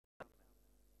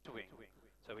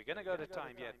So we're going to go to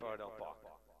time here at Borrowdale Park.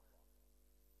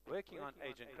 Working on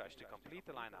Agent Crush to complete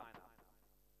the lineup.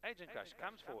 Agent Crush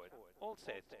comes forward, all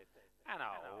set, and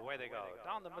away they go.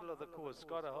 Down the middle of the course,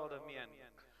 got a hold of me, and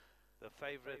the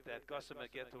favorite, that Gossamer,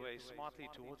 get away smartly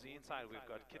towards the inside. We've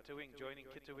got Kitterwing joining.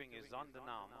 Kitterwing is on the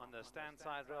now. On the stand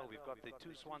side rail, we've got the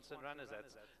two Swanson runners.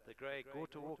 That's the grey. Go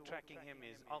to walk tracking him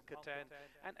is Kahtan,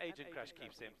 and Agent Crush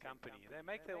keeps them company. They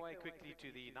make their way quickly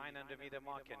to the 900-meter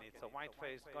mark, and it's a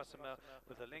white-faced Gossamer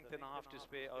with a length and a half to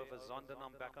spare over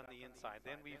Zondernom back on the inside.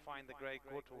 Then we find the grey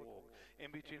Go to walk.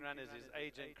 In between runners is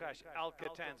Agent Crush.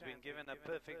 Katan's been given a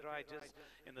perfect ride just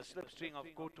in the slipstream of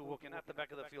Go to walk, and at the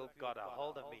back of the field got a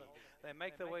hold of me. They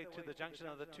make their way to the junction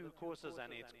of the two courses,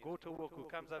 and it's Go to walk who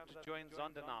comes up to join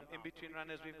Zondernom. In between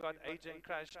runners, we've got Agent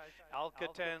Crush.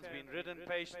 Katan's been ridden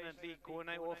patiently. Corne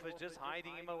Orffer just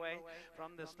hiding him away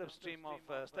from the slipstream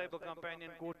of stable companion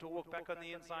Go to walk. Back on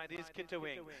the inside is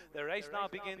Kitterwing. The race now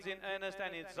begins in earnest,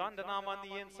 and it's Zondernom on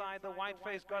the inside. The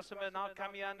white-faced Gossamer now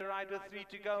coming under ride with 3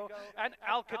 to go, and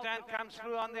Katan comes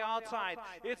through on the outside.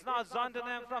 It's now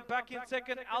Zondernom from back in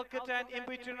second. Katan in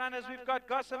between runners. We've got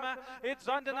Gossamer. It's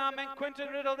Zondernom and Quinton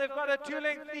Riddle. They've got a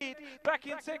 2-length lead. Back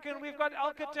in second, we've got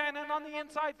Katan, and on the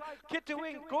inside,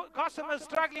 Kitterwing. Gossamer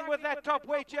struggling with that top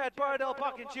weight here at Borrowdale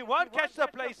Park, and she won't catch the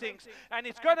placings. And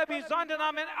it's going to be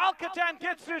Zondernom, and Katan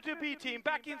gets through to beat him.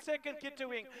 Back in second,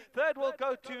 Kitterwing. Third will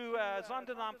go to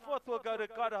Zondernom. Fourth will go to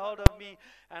Got a Hold of Me.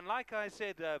 And like I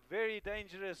said, very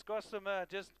dangerous. Gossamer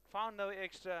just found no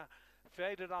extra,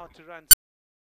 faded out to run